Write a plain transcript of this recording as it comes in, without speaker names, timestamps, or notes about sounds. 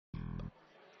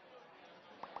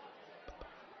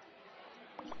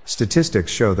Statistics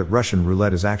show that Russian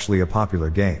roulette is actually a popular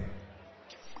game.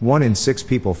 1 in 6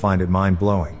 people find it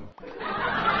mind-blowing.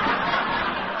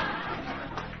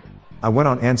 I went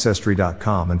on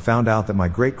Ancestry.com and found out that my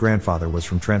great-grandfather was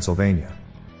from Transylvania.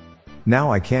 Now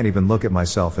I can't even look at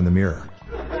myself in the mirror.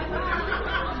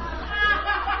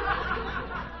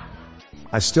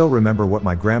 I still remember what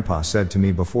my grandpa said to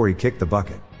me before he kicked the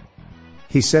bucket.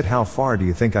 He said, "How far do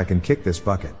you think I can kick this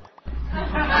bucket?"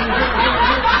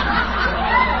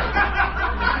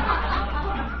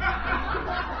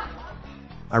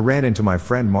 I ran into my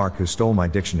friend Mark, who stole my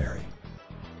dictionary.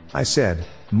 I said,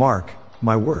 "Mark,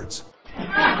 my words."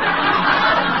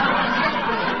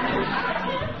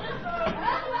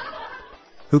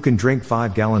 Who can drink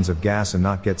 5 gallons of gas and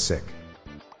not get sick?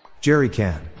 Jerry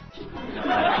can.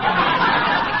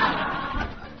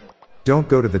 Don't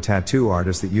go to the tattoo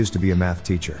artist that used to be a math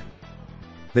teacher.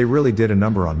 They really did a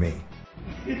number on me.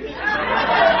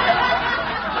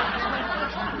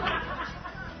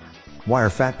 Why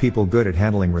are fat people good at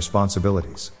handling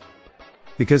responsibilities?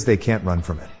 Because they can't run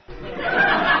from it.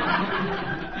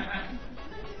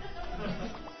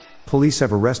 Police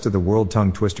have arrested the world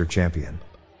tongue twister champion.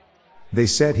 They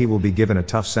said he will be given a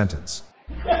tough sentence.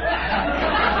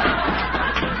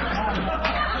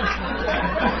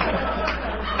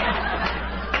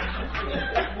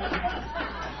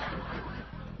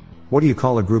 What do you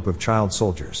call a group of child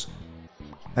soldiers?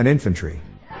 An infantry.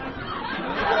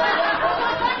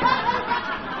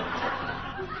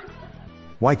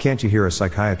 Why can't you hear a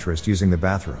psychiatrist using the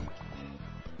bathroom?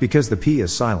 Because the P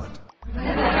is silent.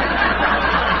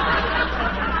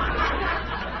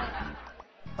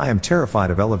 I am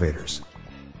terrified of elevators.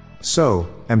 So,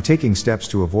 am taking steps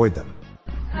to avoid them.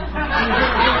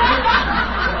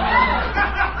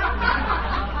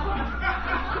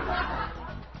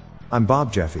 I'm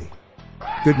Bob Jeffy.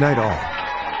 Good night all.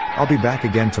 I'll be back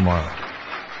again tomorrow.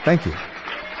 Thank you.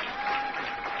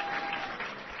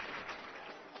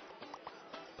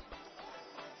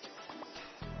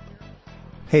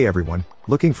 Hey everyone,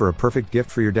 looking for a perfect gift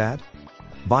for your dad?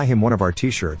 Buy him one of our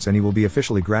t-shirts and he will be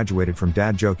officially graduated from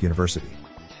Dad Joke University.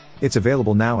 It's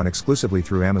available now and exclusively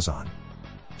through Amazon.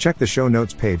 Check the show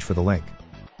notes page for the link.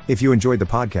 If you enjoyed the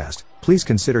podcast, please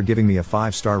consider giving me a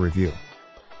 5-star review.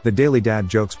 The Daily Dad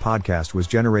Jokes podcast was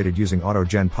generated using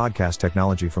AutoGen podcast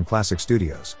technology from Classic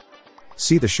Studios.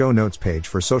 See the show notes page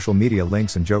for social media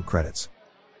links and joke credits.